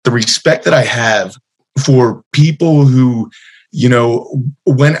the respect that I have for people who,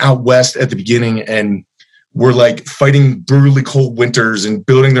 went out west at the beginning and were like fighting brutally cold winters and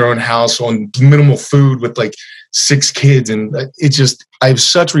building their own house on minimal food with like 6 kids. And I have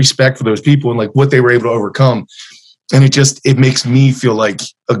such respect for those people and like what they were able to overcome. And it makes me feel like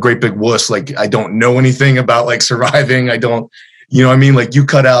a great big wuss. Like I don't know anything about like surviving. I don't, like you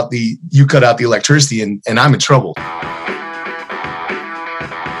cut out the electricity and I'm in trouble.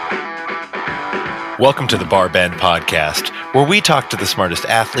 Welcome to the BarBend Podcast, where we talk to the smartest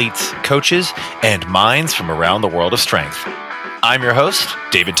athletes, coaches, and minds from around the world of strength. I'm your host,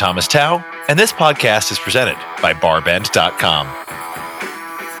 David Thomas Tao, and this podcast is presented by BarBend.com.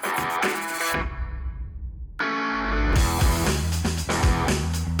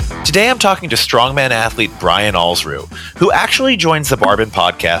 Today I'm talking to strongman athlete Brian Alsruhe, who actually joins the BarBend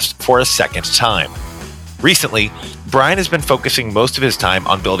Podcast for a second time. Recently, Brian has been focusing most of his time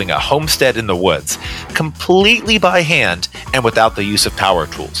on building a homestead in the woods, completely by hand and without the use of power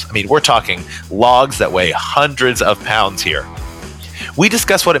tools. I mean, we're talking logs that weigh hundreds of pounds here. We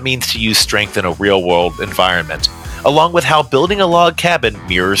discuss what it means to use strength in a real-world environment, along with how building a log cabin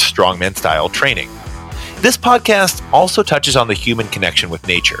mirrors strongman-style training. This podcast also touches on the human connection with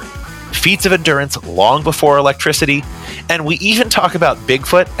nature, feats of endurance long before electricity, and we even talk about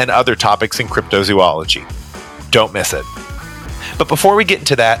Bigfoot and other topics in cryptozoology. Don't miss it. But before we get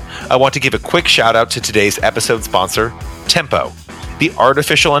into that, I want to give a quick shout out to today's episode sponsor, Tempo, the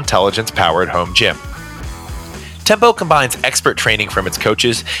artificial intelligence-powered home gym. Tempo combines expert training from its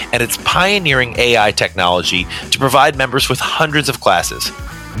coaches and its pioneering AI technology to provide members with hundreds of classes,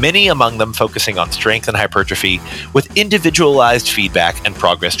 many among them focusing on strength and hypertrophy with individualized feedback and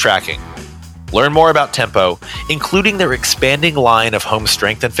progress tracking. Learn more about Tempo, including their expanding line of home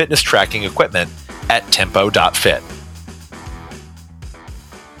strength and fitness tracking equipment at tempo.fit.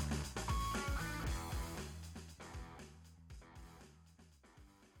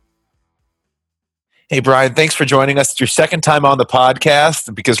 Hey, Brian, thanks for joining us. It's your second time on the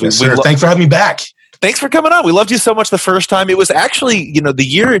podcast because thanks for having me back. Thanks for coming on. We loved you so much the first time. It was actually, the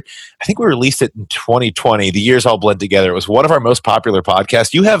year, I think we released it in 2020. The years all blend together. It was one of our most popular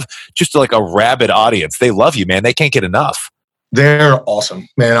podcasts. You have just like a rabid audience. They love you, man. They can't get enough. They're awesome,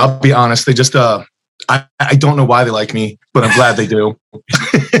 man. I'll be honest. They just, I don't know why they like me, but I'm glad they do.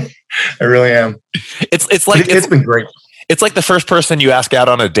 I really am. It's been great. It's like the first person you ask out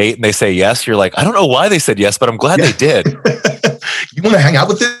on a date and they say yes. You're like, I don't know why they said yes, but I'm glad they did. You want to hang out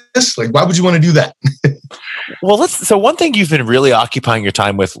with this? Like, why would you want to do that? Well, so one thing you've been really occupying your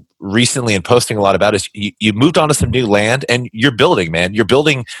time with recently and posting a lot about is you moved onto some new land and you're building, man. You're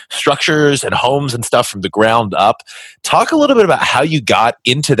building structures and homes and stuff from the ground up. Talk a little bit about how you got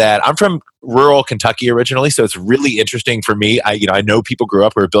into that. I'm from rural Kentucky originally, so it's really interesting for me. I know people grew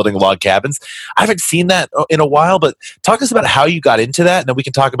up who are building log cabins. I haven't seen that in a while, but talk to us about how you got into that, and then we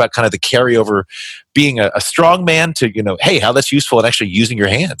can talk about kind of the carryover being a strong man to, hey, how that's useful and actually using your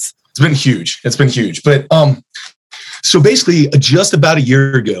hands. It's been huge. But so basically, just about a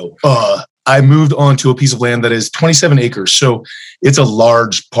year ago, I moved onto a piece of land that is 27 acres. So it's a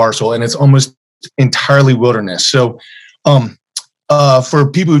large parcel, and it's almost entirely wilderness. So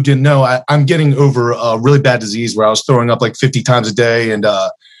for people who didn't know, I'm getting over a really bad disease where I was throwing up like 50 times a day, and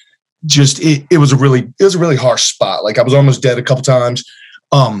it was a really harsh spot. Like I was almost dead a couple times.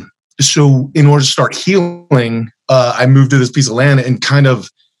 So in order to start healing, I moved to this piece of land and kind of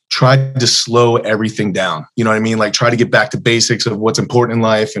tried to slow everything down. You know what I mean? Like try to get back to basics of what's important in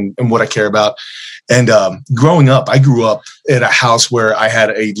life and what I care about. And growing up, I grew up at a house where I had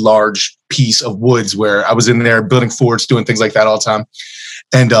a large piece of woods where I was in there building forts, doing things like that all the time.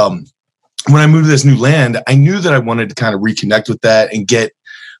 And when I moved to this new land, I knew that I wanted to kind of reconnect with that and get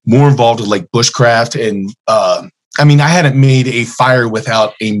more involved with like bushcraft. And I hadn't made a fire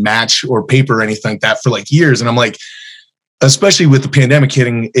without a match or paper or anything like that for like years. And I'm like, especially with the pandemic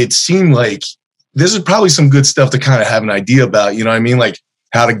hitting, it seemed like this is probably some good stuff to kind of have an idea about, you know what I mean? Like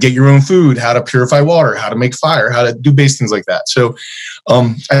how to get your own food, how to purify water, how to make fire, how to do basic things like that. So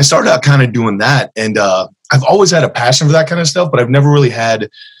I started out kind of doing that. And I've always had a passion for that kind of stuff, but I've never really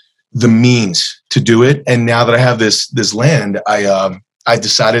had the means to do it. And now that I have this land, I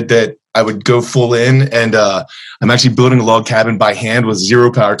decided that I would go full in, and I'm actually building a log cabin by hand with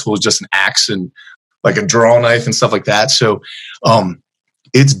zero power tools, just an axe and like a draw knife and stuff like that. So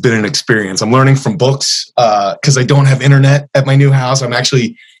it's been an experience. I'm learning from books because I don't have internet at my new house. I'm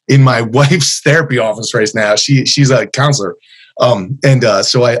actually in my wife's therapy office right now. She's a counselor.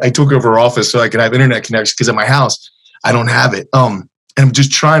 So I took over her office so I could have internet connection because at my house, I don't have it. And I'm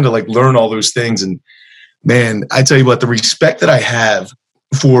just trying to like learn all those things. And man, I tell you what, the respect that I have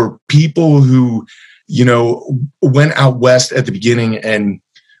for people who, went out west at the beginning and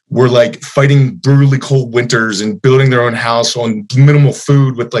were like fighting brutally cold winters and building their own house on minimal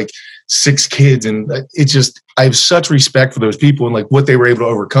food with like 6 kids. And I have such respect for those people and like what they were able to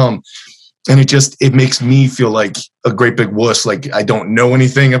overcome. And it makes me feel like a great big wuss. Like I don't know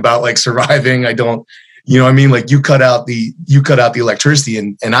anything about like surviving. I don't, like you cut out the electricity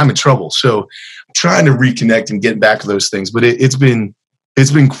and I'm in trouble. So I'm trying to reconnect and get back to those things, but it's been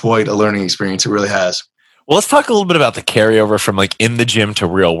quite a learning experience. It really has. Well, let's talk a little bit about the carryover from like in the gym to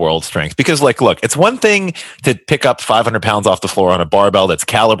real world strength, because like, look, it's one thing to pick up 500 pounds off the floor on a barbell that's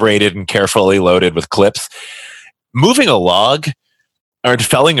calibrated and carefully loaded with clips. Moving a log or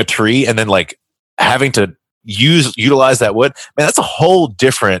felling a tree and then like having to utilize that wood, man, that's a whole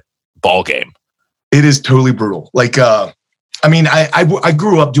different ball game. It is totally brutal. Like, I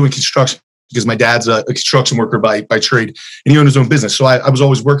grew up doing construction because my dad's a construction worker by trade, and he owned his own business. So I was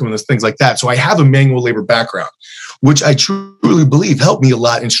always working with things like that. So I have a manual labor background, which I truly believe helped me a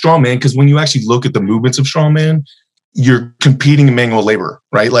lot in strongman. Because when you actually look at the movements of strongman, you're competing in manual labor,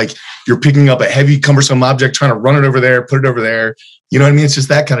 right? Like you're picking up a heavy, cumbersome object, trying to run it over there, put it over there. You know what I mean? It's just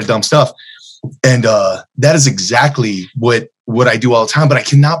that kind of dumb stuff. And that is exactly what I do all the time. But I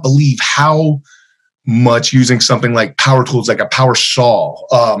cannot believe how much using something like power tools, like a power saw,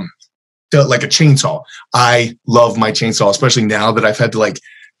 like a chainsaw. I love my chainsaw, especially now that I've had to like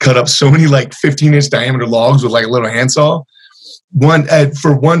cut up so many like 15-inch diameter logs with like a little handsaw.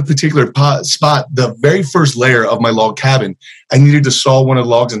 For one particular spot, the very first layer of my log cabin, I needed to saw one of the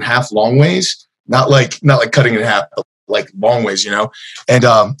logs in half long ways, not like cutting it in half, but like long ways, And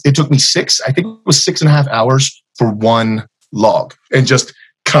it took me 6.5 hours for one log, and just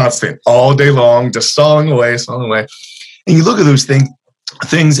constant all day long, just sawing away. And you look at those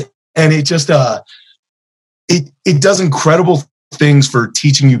things, and it just it does incredible things for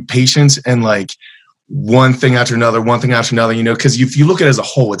teaching you patience and like one thing after another, because if you look at it as a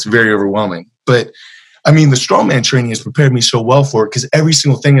whole, it's very overwhelming. But I mean, the strongman training has prepared me so well for it, because every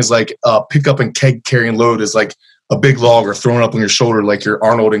single thing is like pick up and keg carry and load is like a big log or thrown up on your shoulder like you're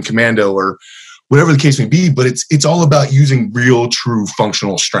Arnold in Commando or whatever the case may be. But it's all about using real, true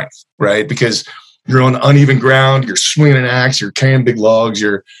functional strength, right? Because you're on uneven ground, you're swinging an axe, you're carrying big logs,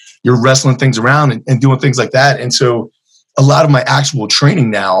 you're wrestling things around and doing things like that. And so a lot of my actual training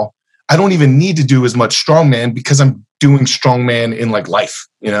now, I don't even need to do as much strongman because I'm doing strongman in like life,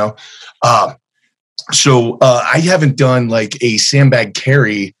 So I haven't done like a sandbag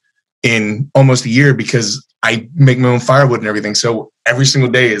carry in almost a year because I make my own firewood and everything. So every single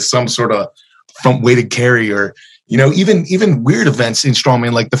day is some sort of front weighted carry, or, even weird events in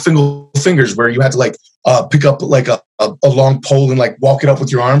strongman, like the fingers where you had to like pick up like a long pole and like walk it up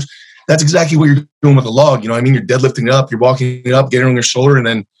with your arms. That's exactly what you're doing with a log. You're deadlifting it up, you're walking it up, getting it on your shoulder, and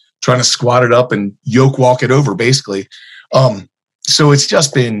then trying to squat it up and yoke walk it over, basically. So it's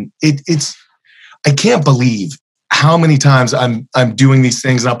just been, I can't believe how many times I'm doing these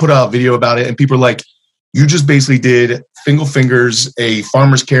things, and I'll put out a video about it, and people are like, you just basically did single fingers, a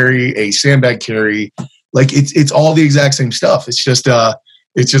farmer's carry, a sandbag carry. Like it's all the exact same stuff. It's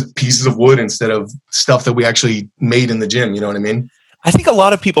just pieces of wood instead of stuff that we actually made in the gym. You know what I mean? I think a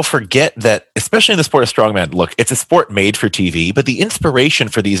lot of people forget that, especially in the sport of strongman, look, it's a sport made for TV, but the inspiration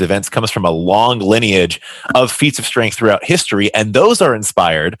for these events comes from a long lineage of feats of strength throughout history. And those are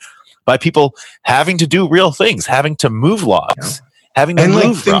inspired by people having to do real things, having to move logs, having to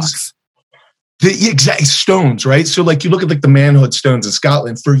move rocks. The exact stones, right? So like you look at like the manhood stones in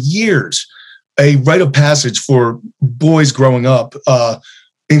Scotland, for years, a rite of passage for boys growing up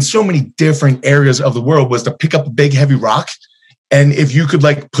in so many different areas of the world was to pick up a big heavy rock. And if you could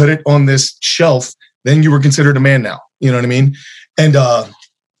like put it on this shelf, then you were considered a man now. You know what I mean? And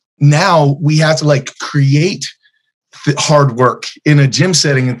now we have to like create hard work in a gym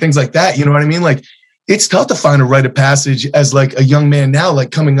setting and things like that. You know what I mean? Like it's tough to find a rite of passage as like a young man now,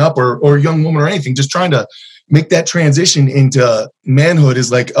 like coming up, or a young woman or anything, just trying to make that transition into manhood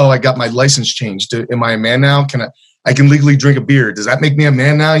is like, oh, I got my license changed. Am I a man now? I can legally drink a beer. Does that make me a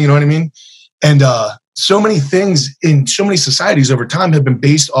man now? You know what I mean? And so many things in so many societies over time have been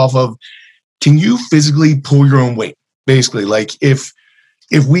based off of, can you physically pull your own weight? Basically, like if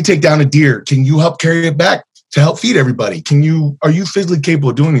we take down a deer, can you help carry it back to help feed everybody? Are you physically capable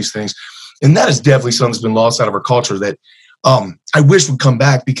of doing these things? And that is definitely something that's been lost out of our culture that I wish would come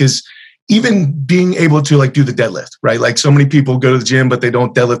back, because even being able to like do the deadlift, right? Like so many people go to the gym, but they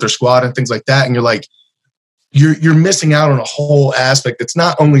don't deadlift or squat and things like that. And you're like, you're missing out on a whole aspect that's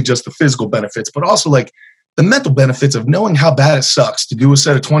not only just the physical benefits, but also like the mental benefits of knowing how bad it sucks to do a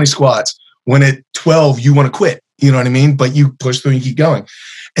set of 20 squats when at 12 you want to quit. You know what I mean? But you push through and you keep going.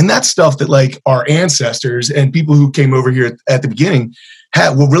 And that's stuff that like our ancestors and people who came over here at the beginning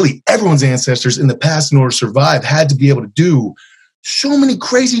had, well, really everyone's ancestors in the past in order to survive had to be able to do so many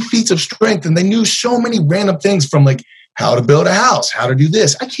crazy feats of strength. And they knew so many random things from like how to build a house, how to do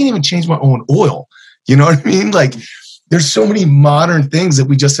this. I can't even change my own oil. You know what I mean? Like there's so many modern things that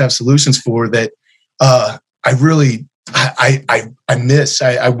we just have solutions for that I miss.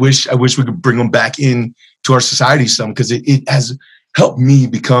 I wish we could bring them back in to our society some, because it has helped me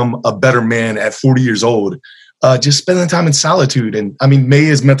become a better man at 40 years old. Just spending time in solitude. And I mean, May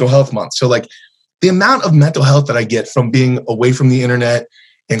is mental health month. So like the amount of mental health that I get from being away from the internet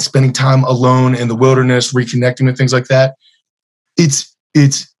and spending time alone in the wilderness, reconnecting and things like that, it's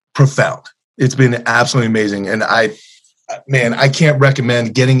profound. It's been absolutely amazing. And I can't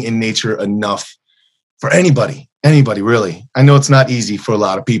recommend getting in nature enough for anybody really. I know it's not easy for a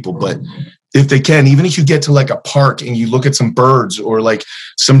lot of people, but if they can, even if you get to like a park and you look at some birds or like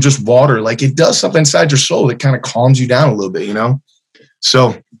some just water, like it does something inside your soul that kind of calms you down a little bit, you know?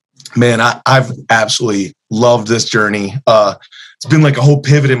 So, man, I've absolutely loved this journey. It's been like a whole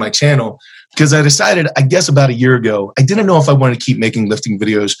pivot in my channel because I decided, I guess about a year ago, I didn't know if I wanted to keep making lifting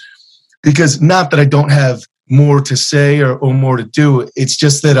videos, because not that I don't have more to say or more to do. It's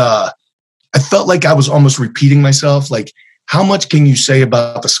just that I felt like I was almost repeating myself. Like, how much can you say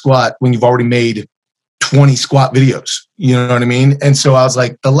about the squat when you've already made 20 squat videos? You know what I mean? And so I was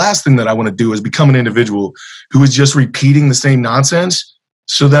like, the last thing that I want to do is become an individual who is just repeating the same nonsense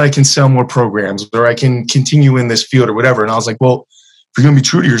so that I can sell more programs or I can continue in this field or whatever. And I was like, well, if you're going to be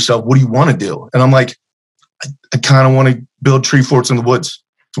true to yourself, what do you want to do? And I'm like, I kind of want to build tree forts in the woods.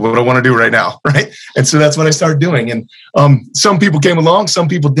 It's what I want to do right now, right? And so that's what I started doing. And some people came along, some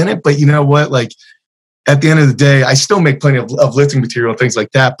people didn't. But you know what? Like, at the end of the day, I still make plenty of lifting material and things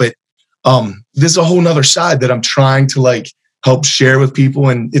like that. But there's a whole nother side that I'm trying to like help share with people.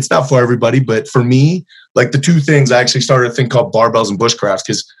 And it's not for everybody, but for me, like the two things, I actually started a thing called barbells and bushcraft,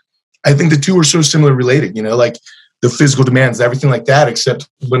 because I think the two are so similar related, you know, like the physical demands, everything like that. Except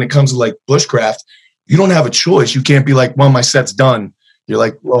when it comes to like bushcraft, you don't have a choice. You can't be like, well, my set's done. You're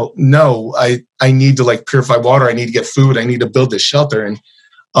like, well, no, I need to like purify water. I need to get food. I need to build this shelter. And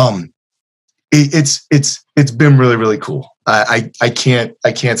it's been really, really cool. I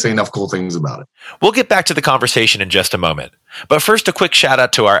can't say enough cool things about it. We'll get back to the conversation in just a moment. But first, a quick shout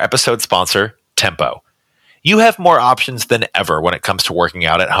out to our episode sponsor, Tempo. You have more options than ever when it comes to working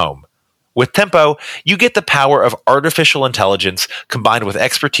out at home. With Tempo, you get the power of artificial intelligence combined with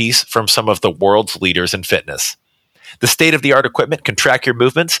expertise from some of the world's leaders in fitness. The state-of-the-art equipment can track your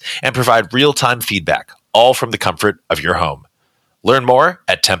movements and provide real-time feedback, all from the comfort of your home. Learn more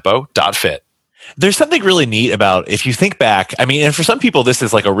at tempo.fit. There's something really neat about, if you think back, I mean, and for some people, this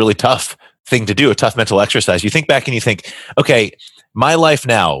is like a really tough thing to do, a tough mental exercise. You think back and you think, okay, my life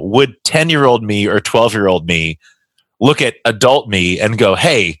now, would 10-year-old me or 12-year-old me look at adult me and go,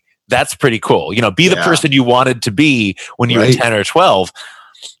 hey, that's pretty cool. You know, be the person you wanted to be when you were 10 or 12.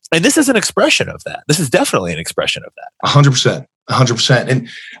 And this is an expression of that. This is definitely an expression of that. 100%. 100%. And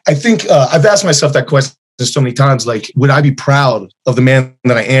I think I've asked myself that question so many times, like, would I be proud of the man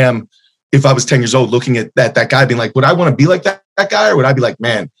that I am if I was 10 years old looking at that guy being like, would I want to be like that guy? Or would I be like,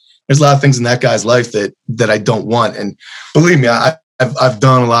 man, there's a lot of things in that guy's life that I don't want. And believe me, I've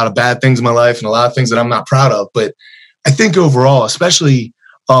done a lot of bad things in my life and a lot of things that I'm not proud of. But I think overall, especially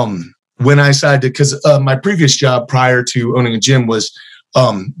when I decided to, because my previous job prior to owning a gym was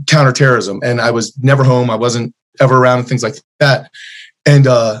counterterrorism, and I was never home. I wasn't ever around and things like that. And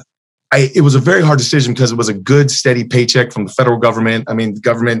it was a very hard decision because it was a good, steady paycheck from the federal government. I mean, the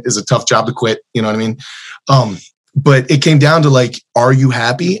government is a tough job to quit. You know what I mean? But it came down to like, are you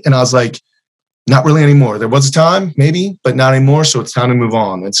happy? And I was like, not really anymore. There was a time, maybe, but not anymore. So it's time to move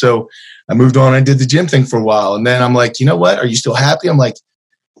on. And so I moved on. I did the gym thing for a while. And then I'm like, you know what? Are you still happy? I'm like,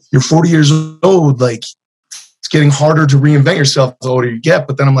 you're 40 years old. Like, it's getting harder to reinvent yourself the older you get.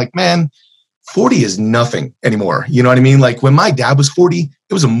 But then I'm like, man, 40 is nothing anymore. You know what I mean? Like when my dad was 40,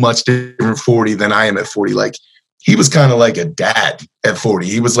 it was a much different 40 than I am at 40. Like he was kind of like a dad at 40.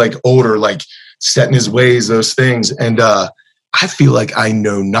 He was like older, like set in his ways, those things. And I feel like I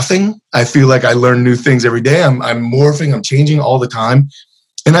know nothing. I feel like I learn new things every day. I'm morphing, I'm changing all the time.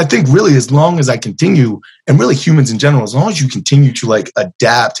 And I think really as long as I continue, and really humans in general, as long as you continue to like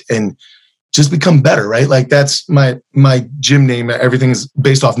adapt and just become better, right? Like that's my gym name. Everything is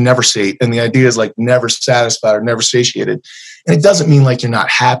based off never sate. And the idea is like never satisfied or never satiated. And it doesn't mean like you're not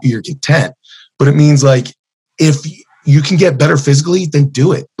happy or content, but it means like if you can get better physically, then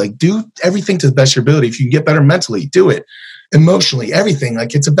do it. Like do everything to the best of your ability. If you can get better mentally, do it. Emotionally, everything.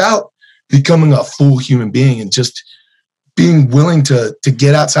 Like it's about becoming a full human being and just being willing to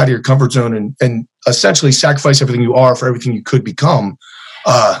get outside of your comfort zone and essentially sacrifice everything you are for everything you could become.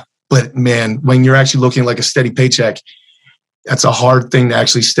 But man, when you're actually looking like a steady paycheck, that's a hard thing to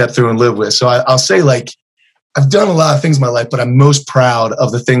actually step through and live with. So I'll say, like, I've done a lot of things in my life, but I'm most proud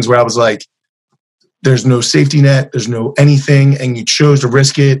of the things where I was like, there's no safety net, there's no anything, and you chose to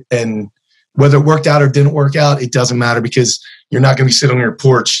risk it. And whether it worked out or didn't work out, it doesn't matter, because you're not going to be sitting on your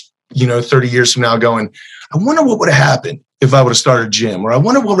porch, 30 years from now going, I wonder what would have happened if I would have started a gym, or I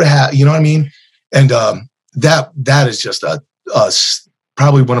wonder what would have happened, you know what I mean? And that is just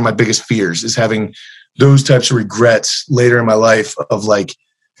probably one of my biggest fears, is having those types of regrets later in my life of like,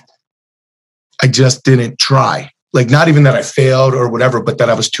 I just didn't try. Like, not even that I failed or whatever, but that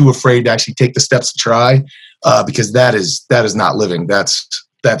I was too afraid to actually take the steps to try, because that is not living. That's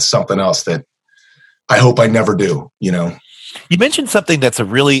something else that I hope I never do, You mentioned something that's a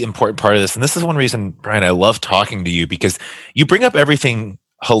really important part of this. And this is one reason, Brian, I love talking to you, because you bring up everything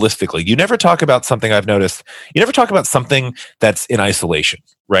holistically. You never talk about something I've noticed. You never talk about something that's in isolation,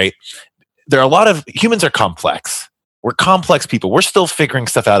 right? There are a lot of humans are complex. We're complex people. We're still figuring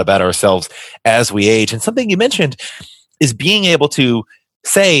stuff out about ourselves as we age. And something you mentioned is being able to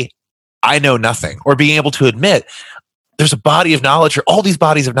say, I know nothing, or being able to admit there's a body of knowledge, or all these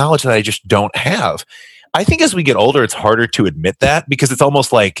bodies of knowledge that I just don't have. I think as we get older, it's harder to admit that, because it's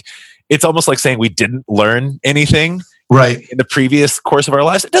almost like saying we didn't learn anything right in the previous course of our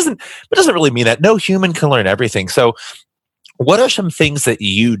lives. It doesn't really mean that. No human can learn everything. So what are some things that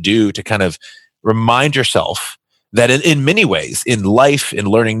you do to kind of remind yourself that in many ways, in life, in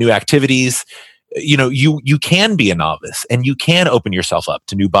learning new activities, you can be a novice and you can open yourself up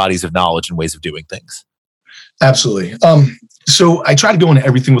to new bodies of knowledge and ways of doing things? Absolutely. So I try to go into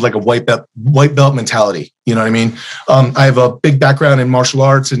everything with like a white belt mentality. You know what I mean? I have a big background in martial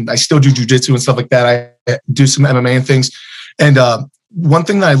arts, and I still do jujitsu and stuff like that. I do some MMA and things. And one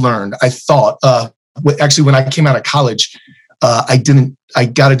thing that I learned, I thought, actually, when I came out of college, I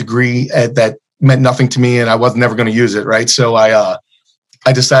got a degree that meant nothing to me, and I was never going to use it. Right. So I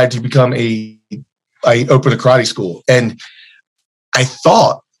decided to I opened a karate school, and I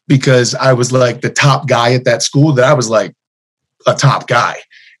thought, because I was like the top guy at that school, that I was like a top guy.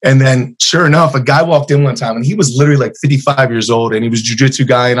 And then sure enough, a guy walked in one time, and he was literally like 55 years old, and he was a jiu-jitsu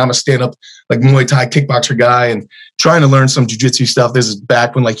guy, and I'm a stand-up like Muay Thai kickboxer guy, and trying to learn some jiu-jitsu stuff. This is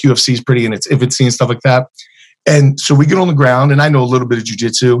back when like UFC is pretty, and it's infancy and stuff like that. And so we get on the ground, and I know a little bit of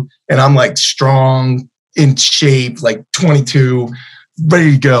jiu-jitsu, and I'm like strong, in shape, like 22,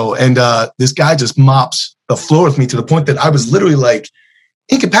 ready to go. And this guy just mops the floor with me, to the point that I was literally like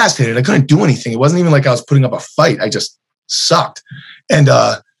incapacitated. I couldn't do anything. It wasn't even like I was putting up a fight. I just sucked. And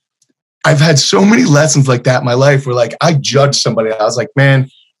I've had so many lessons like that in my life, where like I judged somebody. I was like, man,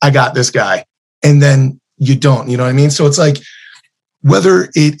 I got this guy. And then you don't, you know what I mean? So it's like, whether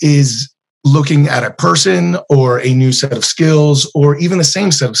it is looking at a person or a new set of skills, or even the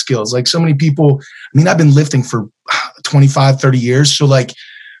same set of skills, like so many people, I mean, I've been lifting for 25, 30 years. So like,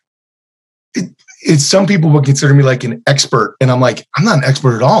 it's some people would consider me like an expert. And I'm like, I'm not an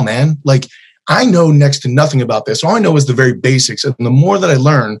expert at all, man. Like, I know next to nothing about this. All I know is the very basics. And the more that I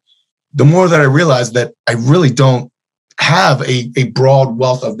learn, the more that I realize that I really don't have a broad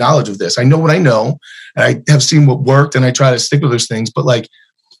wealth of knowledge of this. I know what I know, and I have seen what worked, and I try to stick with those things. But like,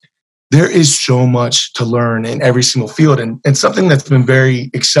 there is so much to learn in every single field. And something that's been very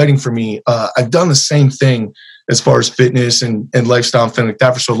exciting for me, I've done the same thing as far as fitness and lifestyle and things like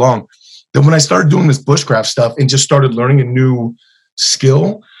that for so long, that when I started doing this bushcraft stuff and just started learning a new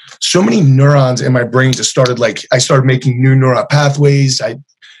skill, so many neurons in my brain just I started making new neural pathways.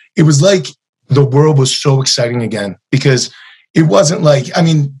 It was like the world was so exciting again, because it wasn't like, I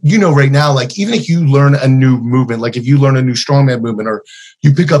mean, right now, like even if you learn a new movement, like if you learn a new strongman movement, or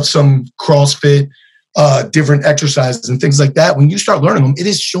you pick up some CrossFit, different exercises and things like that, when you start learning them, it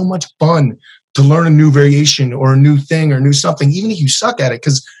is so much fun to learn a new variation or a new thing or new something, even if you suck at it,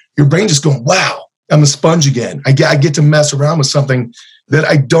 because your brain just going, wow, I'm a sponge again. I get to mess around with something that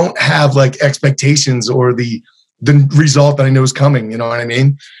I don't have like expectations or the result that I know is coming. You know what I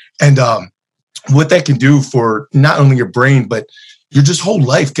mean? And what that can do for not only your brain, but your just whole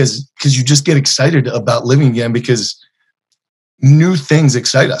life, because you just get excited about living again, because new things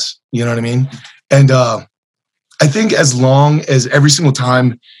excite us. You know what I mean? And I think as long as every single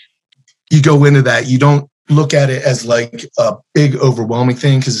time you go into that, you don't look at it as like a big overwhelming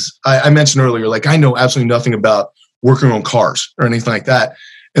thing. Because I mentioned earlier, like I know absolutely nothing about working on cars or anything like that.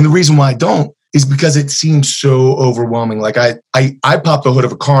 And the reason why I don't is because it seems so overwhelming. Like I pop the hood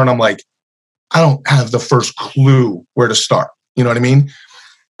of a car and I'm like, I don't have the first clue where to start. You know what I mean?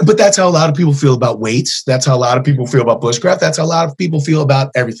 But that's how a lot of people feel about weights. That's how a lot of people feel about bushcraft. That's how a lot of people feel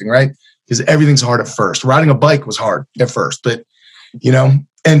about everything, right? Because everything's hard at first. Riding a bike was hard at first, but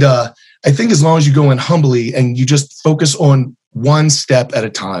and I think as long as you go in humbly and you just focus on one step at a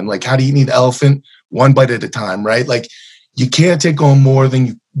time, like how do you eat the elephant? One bite at a time, right? Like you can't take on more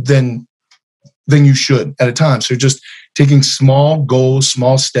than you should at a time. So just taking small goals,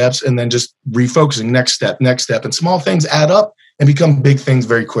 small steps, and then just refocusing next step. And small things add up and become big things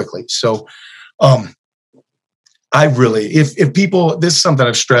very quickly. So I really, if people, this is something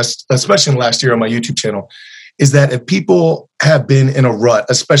I've stressed, especially in the last year on my YouTube channel, is that if people have been in a rut,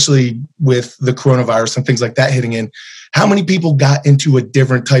 especially with the coronavirus and things like that hitting in, how many people got into a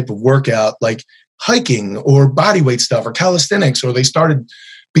different type of workout, like hiking or body weight stuff or calisthenics, or they started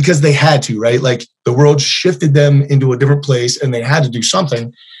because they had to, right? Like the world shifted them into a different place and they had to do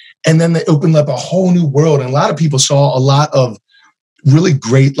something. And then they opened up a whole new world. And a lot of people saw a lot of really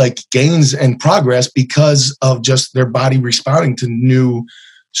great like gains and progress because of just their body responding to new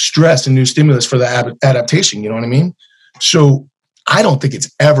stress and new stimulus for the adaptation. You know what I mean? So I don't think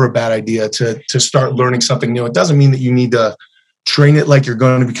it's ever a bad idea to start learning something new. It doesn't mean that you need to train it like you're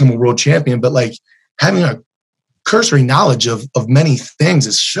going to become a world champion, but like having a cursory knowledge of many things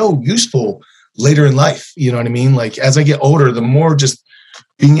is so useful later in life. You know what I mean? Like as I get older, the more just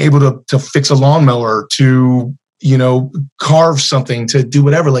being able to fix a lawnmower, to, carve something, to do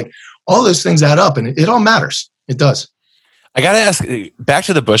whatever, like all those things add up and it all matters. It does. I got to ask, back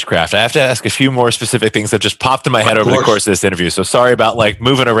to the bushcraft, I have to ask a few more specific things that just popped in my head over the course of this interview. So sorry about like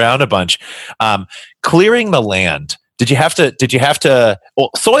moving around a bunch. Clearing the land. Did you have to, well,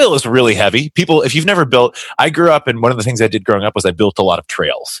 soil is really heavy. People, if you've never built, I grew up and one of the things I did growing up was I built a lot of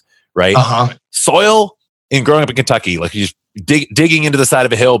trails, right? Soil in growing up in Kentucky, like you just digging into the side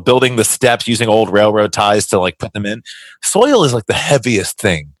of a hill, building the steps, using old railroad ties to like put them in. Soil is like the heaviest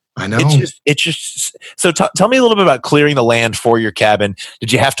thing. I know. It's just so tell me a little bit about clearing the land for your cabin.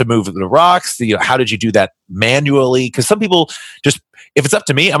 Did you have to move the rocks? How did you do that manually? Because some people just, if it's up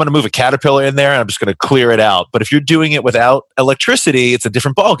to me, I'm going to move a caterpillar in there and I'm just going to clear it out. But if you're doing it without electricity, it's a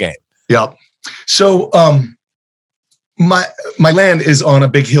different ballgame. Yeah. So my land is on a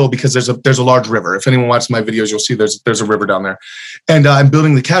big hill because there's a large river. If anyone watches my videos, you'll see there's a river down there. And I'm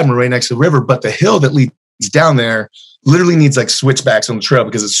building the cabin right next to the river, but the hill that leads down there literally needs like switchbacks on the trail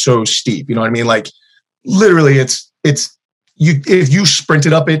because it's so steep. You know what I mean? Like literally it's you, if you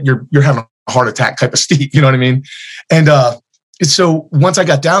sprinted up it, you're having a heart attack type of steep. You know what I mean? And so once I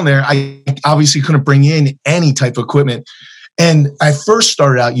got down there, I obviously couldn't bring in any type of equipment. And I first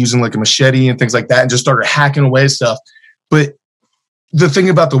started out using like a machete and things like that and just started hacking away at stuff. But the thing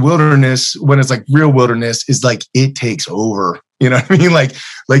about the wilderness, when it's like real wilderness, is like it takes over. You know what I mean? Like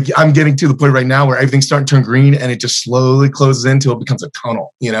I'm getting to the point right now where everything's starting to turn green and it just slowly closes in until it becomes a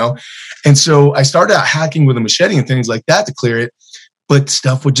tunnel, And so I started out hacking with a machete and things like that to clear it, but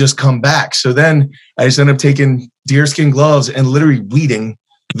stuff would just come back. So then I just ended up taking deerskin gloves and literally weeding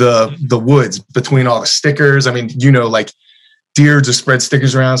the woods between all the stickers. I mean, like deer just spread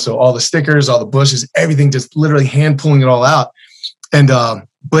stickers around. So all the stickers, all the bushes, everything, just literally hand pulling it all out. And,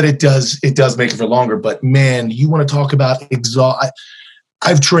 but it does make it for longer. But man, you want to talk about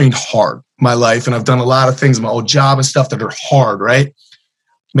I've trained hard my life and I've done a lot of things in my old job and stuff that are hard, right?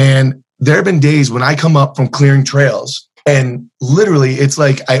 Man, there have been days when I come up from clearing trails and literally it's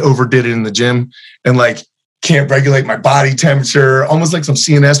like I overdid it in the gym and like can't regulate my body temperature, almost like some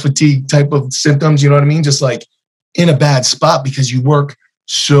CNS fatigue type of symptoms. You know what I mean? Just like in a bad spot because you work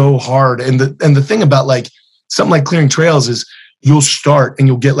so hard. And the thing about like something like clearing trails is you'll start and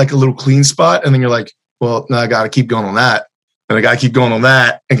you'll get like a little clean spot. And then you're like, well, now I got to keep going on that. And I got to keep going on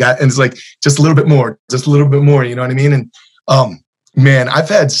that. And it's like just a little bit more. You know what I mean? And man, I've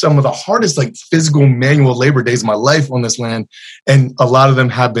had some of the hardest like physical manual labor days of my life on this land. And a lot of them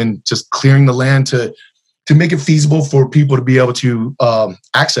have been just clearing the land to make it feasible for people to be able to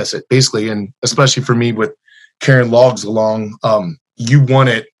access it, basically. And especially for me with carrying logs along, you want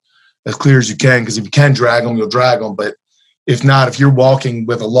it as clear as you can, because if you can drag them, you'll drag them. But if not, if you're walking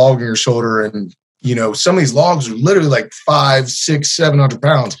with a log on your shoulder and, some of these logs are literally like 500, 600, 700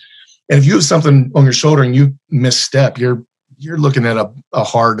 pounds. And if you have something on your shoulder and you misstep, you're looking at a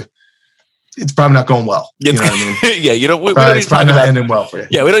hard, it's probably not going well. You know what I mean? Yeah. We don't need to talk about ending well for you.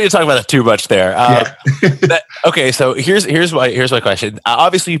 Yeah. We don't need to talk about it too much there. Okay. So here's my question.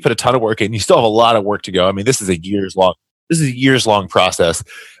 Obviously you put a ton of work in, you still have a lot of work to go. I mean, this is a years long process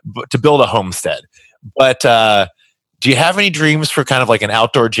to build a homestead, but, do you have any dreams for kind of like an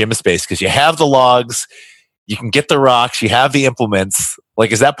outdoor gym space? Because you have the logs, you can get the rocks, you have the implements.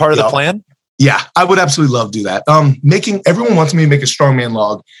 Like, is that part of the plan? Yeah, I would absolutely love to do that. Everyone wants me to make a strongman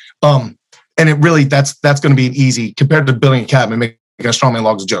log. And it really, that's going to be easy compared to building a cabin. Making a strongman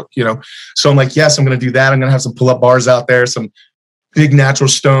log is a joke, So I'm like, yes, I'm going to do that. I'm going to have some pull-up bars out there, some big natural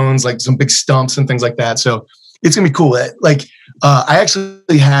stones, like some big stumps and things like that. So it's going to be cool. I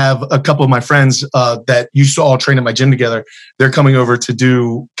actually have a couple of my friends that used to all train at my gym together. They're coming over to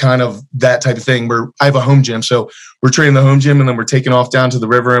do kind of that type of thing where I have a home gym. So we're training the home gym and then we're taking off down to the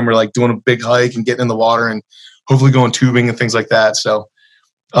river and we're like doing a big hike and getting in the water and hopefully going tubing and things like that. So,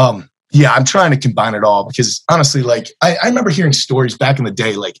 yeah, I'm trying to combine it all because honestly, like I remember hearing stories back in the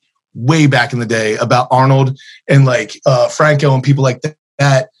day, like way back in the day about Arnold and like Franco and people like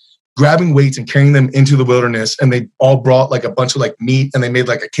that grabbing weights and carrying them into the wilderness. And they all brought like a bunch of like meat and they made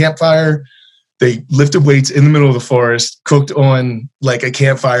like a campfire. They lifted weights in the middle of the forest, cooked on like a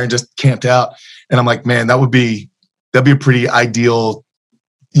campfire and just camped out. And I'm like, man, that'd be a pretty ideal,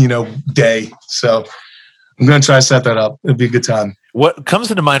 day. So I'm going to try to set that up. It'd be a good time. What comes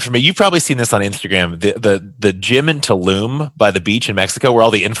into mind for me, you've probably seen this on Instagram, the gym in Tulum by the beach in Mexico where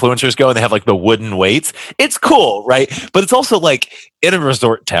all the influencers go and they have like the wooden weights. It's cool, right? But it's also like in a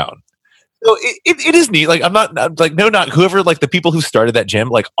resort town. So it is neat. Like I'm not like, no, not whoever, like the people who started that gym,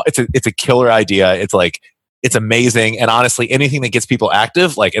 like it's a killer idea. It's like, it's amazing. And honestly, anything that gets people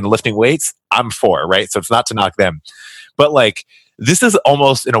active, like in lifting weights, I'm for, right? So it's not to knock them, but like, this is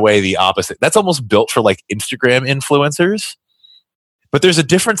almost in a way the opposite. That's almost built for like Instagram influencers. But there's a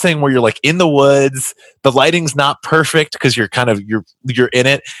different thing where you're like in the woods, the lighting's not perfect because you're in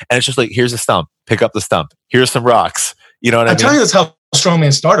it. And it's just like, here's a stump, pick up the stump. Here's some rocks. You know what I mean? I tell you, that's how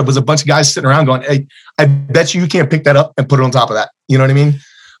Strongman started, was a bunch of guys sitting around going, hey, I bet you can't pick that up and put it on top of that. You know what I mean?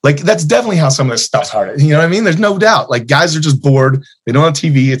 Like that's definitely how some of this stuff started. You know what I mean? There's no doubt. Like guys are just bored. They don't have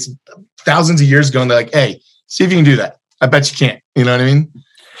TV. It's thousands of years ago. And they're like, hey, see if you can do that. I bet you can't. You know what I mean?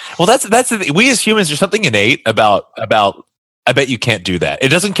 Well, that's the thing. We as humans, there's something innate about I bet you can't do that. It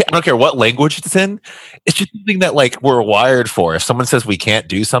doesn't. I don't care what language it's in. It's just something that like we're wired for. If someone says we can't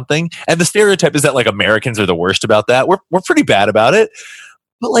do something, and the stereotype is that like Americans are the worst about that. We're pretty bad about it.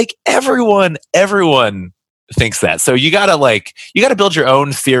 But like everyone thinks that. So you gotta build your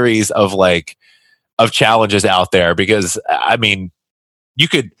own theories of challenges out there because I mean, you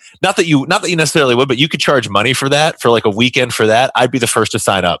could not that you necessarily would, but you could charge money for that for like a weekend for that. I'd be the first to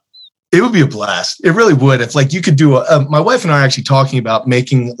sign up. It would be a blast. It really would. If like you could do my wife and I are actually talking about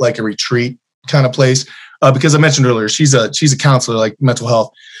making like a retreat kind of place because I mentioned earlier, she's a counselor, like mental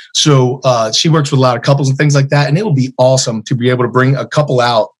health. So she works with a lot of couples and things like that. And it would be awesome to be able to bring a couple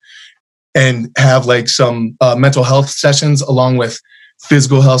out and have like some mental health sessions along with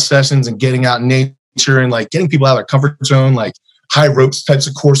physical health sessions and getting out in nature and like getting people out of their comfort zone, like high ropes types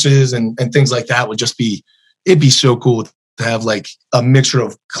of courses and things like that would just it'd be so cool to have like a mixture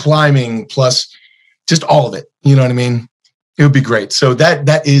of climbing plus just all of it. You know what I mean? It would be great. So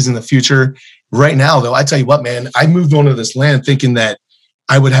that is in the future. Right now, though, I tell you what, man, I moved onto this land thinking that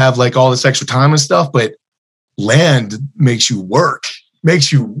I would have like all this extra time and stuff, but land makes you work.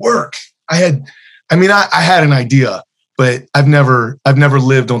 I had an idea, but I've never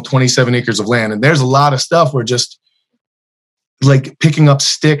lived on 27 acres of land. And there's a lot of stuff where just like picking up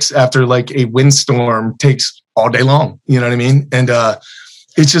sticks after like a windstorm takes all day long. You know what I mean? And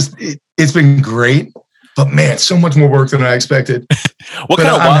it's been great, but man, so much more work than I expected. I'm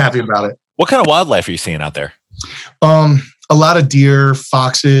happy about it. What kind of wildlife are you seeing out there? A lot of deer,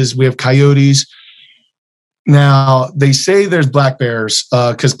 foxes. We have coyotes. Now, they say there's black bears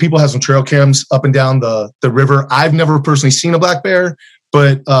because people have some trail cams up and down the river. I've never personally seen a black bear,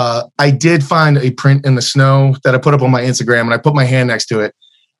 but I did find a print in the snow that I put up on my Instagram, and I put my hand next to it.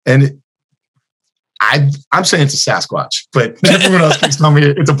 And I'm saying it's a Sasquatch, but everyone else keeps telling me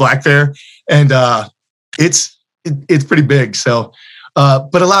it's a black bear. And it's pretty big. So,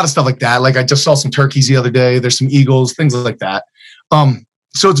 but a lot of stuff like that. Like I just saw some turkeys the other day. There's some eagles, things like that.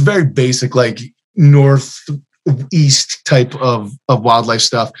 So it's very basic, like northeast type of wildlife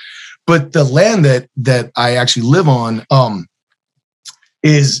stuff. But the land that I actually live on,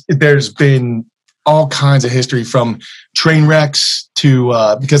 there's been all kinds of history from train wrecks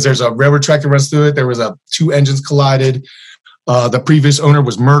to because there's a railroad track that runs through it. There was two engines collided. The previous owner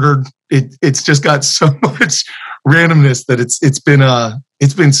was murdered. It's just got so much randomness that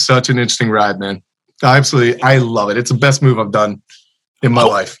it's been such an interesting ride, man. I love it. It's the best move I've done in my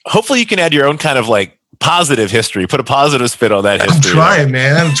life. Hopefully you can add your own kind of like positive history, put a positive spin on that history. I'm trying,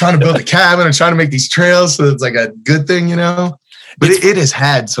 man. I'm trying to build a cabin. I'm trying to make these trails so it's like a good thing, you know. But it has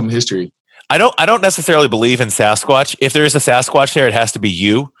had some history. I don't necessarily believe in Sasquatch. If there is a Sasquatch there, it has to be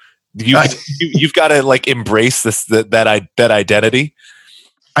you. You've got to like embrace that identity.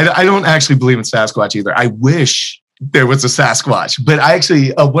 I don't actually believe in Sasquatch either. I wish there was a Sasquatch, but I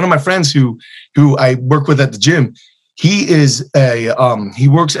actually, one of my friends who I work with at the gym, he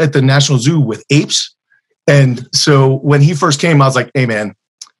works at the National Zoo with apes. And so when he first came, I was like, hey man,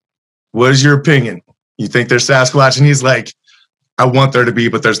 what is your opinion? You think there's Sasquatch? And he's like, I want there to be,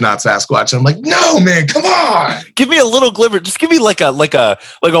 but there's not Sasquatch. And I'm like, no, man, come on. Give me a little glimmer. Just give me like a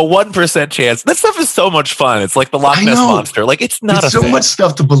 1% chance. That stuff is so much fun. It's like the Loch Ness Monster. Like it's not so much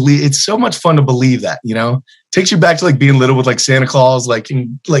stuff to believe. It's so much fun to believe that, takes you back to like being little with like Santa Claus, like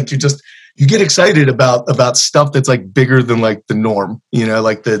you get excited about stuff that's like bigger than like the norm,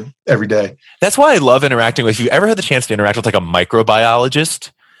 like the everyday. That's why I love interacting with you. Ever had the chance to interact with like a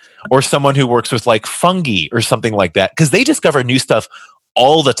microbiologist or someone who works with like fungi or something like that? Because they discover new stuff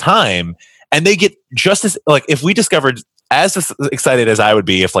all the time, and they get just as like if we discovered as excited as I would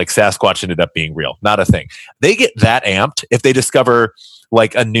be if like Sasquatch ended up being real, not a thing. They get that amped if they discover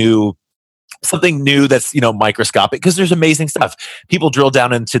like something new that's microscopic, because there's amazing stuff. People drill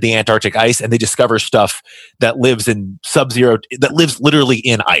down into the Antarctic ice and they discover stuff that lives in sub-zero, that lives literally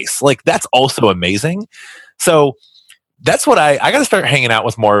in ice. Like that's also amazing. So that's what I got to start hanging out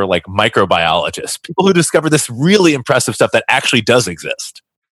with more like microbiologists, people who discover this really impressive stuff that actually does exist.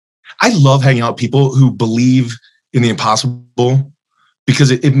 I love hanging out with people who believe in the impossible,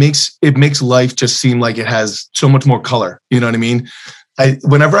 because it makes life just seem like it has so much more color. You know what I mean?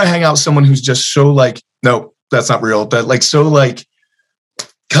 Whenever I hang out with someone who's just so like, no, that's not real, that like so like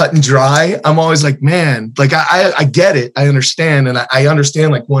cut and dry, I'm always like, man, like I get it, I understand, and I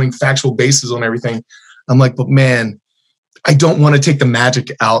understand like wanting factual basis on everything. I'm like, but man, I don't want to take the magic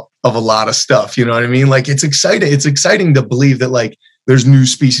out of a lot of stuff. You know what I mean? Like it's exciting. It's exciting to believe that like there's new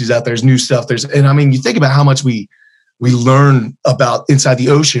species out there, there's new stuff. And I mean, you think about how much we learn about inside the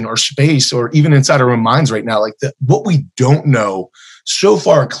ocean or space or even inside our own minds right now. Like what we don't know so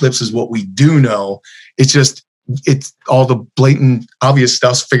far eclipses what we do know. It's all the blatant, obvious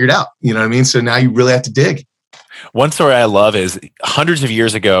stuff's figured out. You know what I mean? So now you really have to dig. One story I love is hundreds of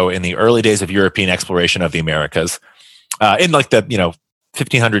years ago in the early days of European exploration of the Americas, in like the 1500s,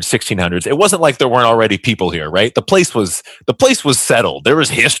 1600s, it wasn't like there weren't already people here, right? The place was settled. There was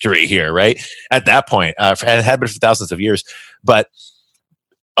history here, right? At that point, and it had been for thousands of years. But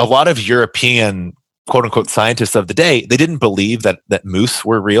a lot of European quote unquote scientists of the day, they didn't believe that moose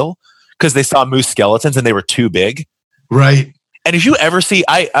were real because they saw moose skeletons and they were too big. Right. And if you ever see,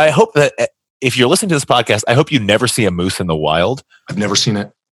 I hope that if you're listening to this podcast, I hope you never see a moose in the wild. I've never seen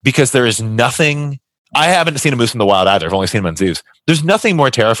it. Because there is nothing, I haven't seen a moose in the wild either. I've only seen them in zoos. There's nothing more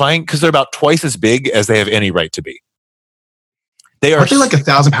terrifying because they're about twice as big as they have any right to be. Aren't they like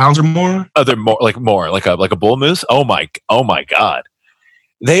 1,000 pounds or more? Oh, they're more like a bull moose. Oh my God.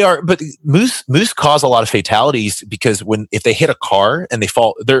 They are, but moose cause a lot of fatalities because if they hit a car and they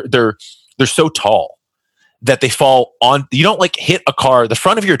fall, they're so tall that they fall on. You don't like hit a car. The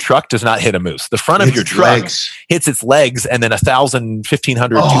front of your truck does not hit a moose. The front of your truck hits its legs, and then 1,000,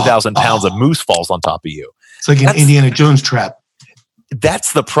 1,500, 2,000 pounds of moose falls on top of you. It's like an Indiana Jones trap.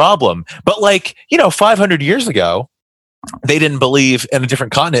 That's the problem. But 500 years ago, they didn't believe in a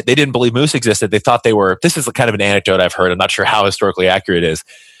different continent. They didn't believe moose existed. They thought they were, this is kind of an anecdote I've heard. I'm not sure how historically accurate it is.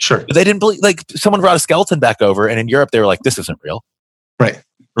 Sure. But they didn't believe, like someone brought a skeleton back over, and in Europe, they were like, this isn't real. Right.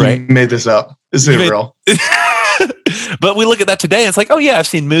 You made this up. This isn't real. But we look at that today, and it's like, oh yeah, I've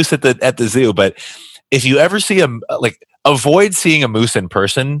seen moose at the zoo. But if you ever see avoid seeing a moose in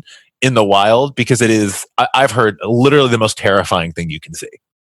person in the wild, because it is, I've heard, literally the most terrifying thing you can see.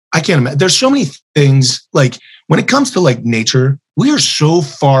 I can't imagine. There's so many things, like when it comes to like nature, we are so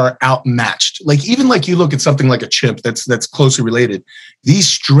far outmatched. Like even like you look at something like a chimp that's closely related. The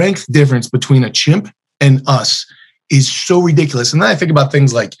strength difference between a chimp and us is so ridiculous. And then I think about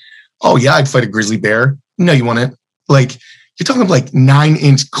things like, oh yeah, I'd fight a grizzly bear. No, you wouldn't. Like you're talking about like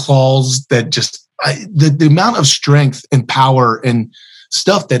 9-inch claws that just the amount of strength and power and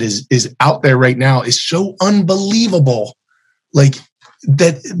stuff that is out there right now is so unbelievable. Like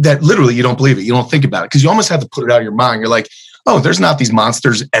that literally you don't believe it. You don't think about it because you almost have to put it out of your mind. You're like, oh, there's not these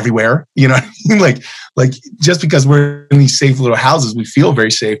monsters everywhere. You know what I mean? Like just because we're in these safe little houses, we feel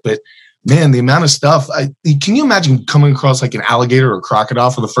very safe. But man, the amount of stuff, can you imagine coming across like an alligator or a crocodile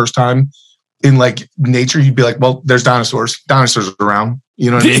for the first time in like nature? You'd be like, well, there's dinosaurs around.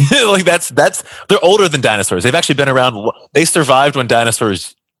 You know what I mean? Like that's, they're older than dinosaurs. They've actually been around. They survived when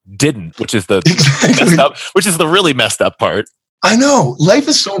dinosaurs didn't, which is the really messed up part. I know. Life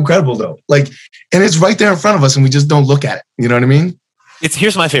is so incredible though. Like, and it's right there in front of us and we just don't look at it. You know what I mean?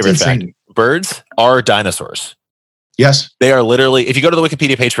 Here's my favorite fact. Birds are dinosaurs. Yes. They are literally, if you go to the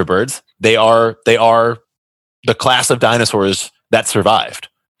Wikipedia page for birds, they are the class of dinosaurs that survived.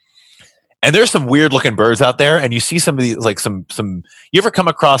 And there's some weird looking birds out there, and you see some of these, like some. You ever come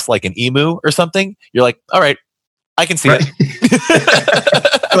across like an emu or something? You're like, all right, I can see it.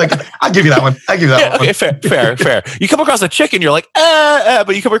 Like, I'll give you that one. One. Okay, fair. You come across a chicken, you're like,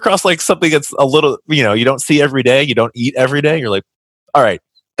 but you come across like something that's a little, you don't see every day, you don't eat every day. You're like, all right,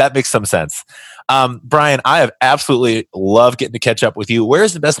 that makes some sense. Brian, I have absolutely loved getting to catch up with you.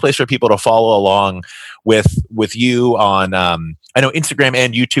 Where's the best place for people to follow along with you on, I know Instagram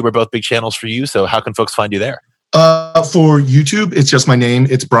and YouTube are both big channels for you. So how can folks find you there? For YouTube, it's just my name.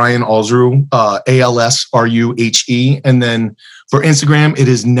 It's Brian Alsruhe, Alsruhe. And then for Instagram, it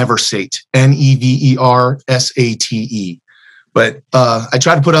is Neversate, Neversate. But I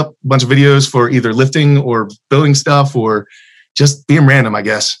try to put up a bunch of videos for either lifting or building stuff or just being random, I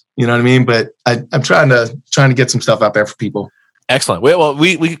guess. You know what I mean? But I'm trying to get some stuff out there for people. Excellent. Well,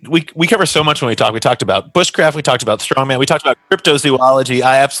 we cover so much when we talk. We talked about bushcraft. We talked about strongman. We talked about cryptozoology.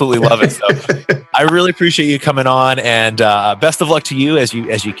 I absolutely love it. So I really appreciate you coming on, and best of luck to you as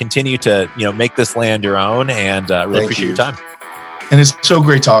you continue to make this land your own. And really appreciate your time. And it's so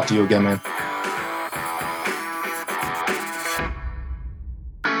great talking to you again, man.